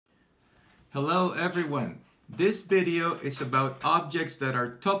Hello everyone. This video is about objects that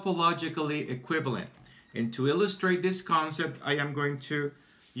are topologically equivalent. And to illustrate this concept, I am going to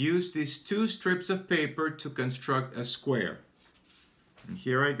use these two strips of paper to construct a square. And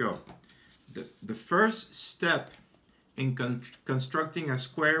here I go. The first step in constructing a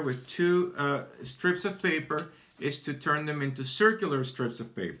square with two strips of paper is to turn them into circular strips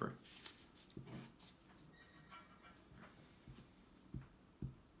of paper.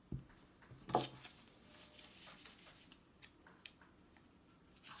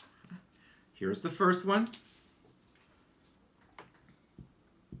 Here's the first one.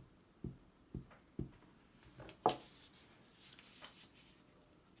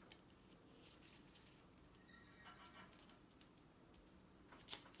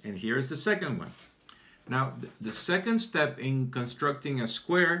 And here's the second one. Now, the second step in constructing a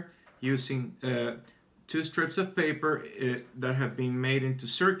square using two strips of paper that have been made into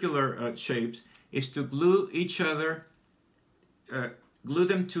circular shapes is to glue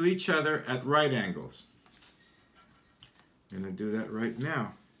them to each other at right angles. I'm going to do that right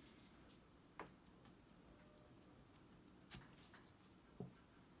now.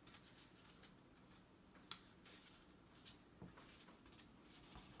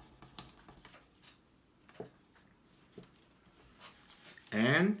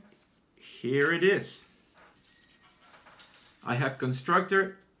 And here it is. I have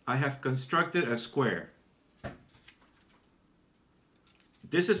constructed a square.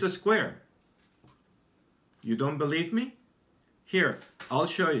 This is a square. You don't believe me? Here, I'll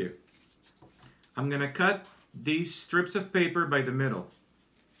show you. I'm going to cut these strips of paper by the middle.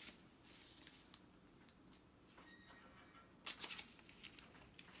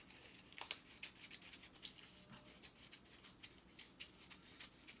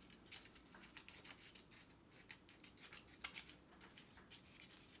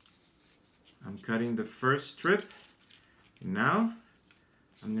 I'm cutting the first strip. Now,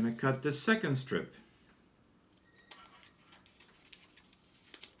 I'm going to cut the second strip.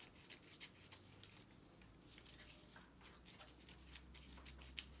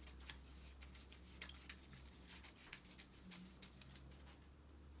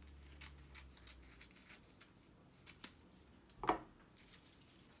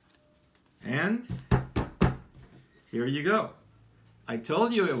 And here you go. I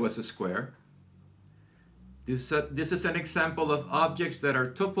told you it was a square. This is an example of objects that are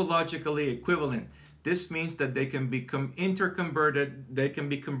topologically equivalent. This means that they can become interconverted, they can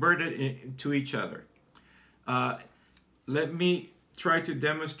be converted to each other. Let me try to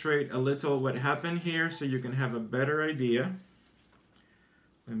demonstrate a little what happened here so you can have a better idea.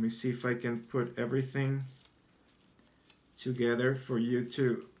 Let me see if I can put everything together for you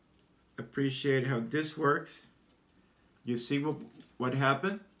to appreciate how this works. You see what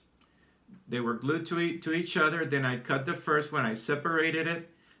happened? They were glued to each other, then I cut the first one, I separated it,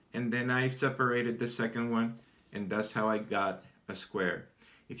 and then I separated the second one, and that's how I got a square.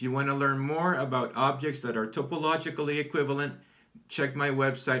 If you want to learn more about objects that are topologically equivalent, check my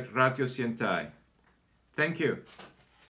website, Ratio Scientai. Thank you.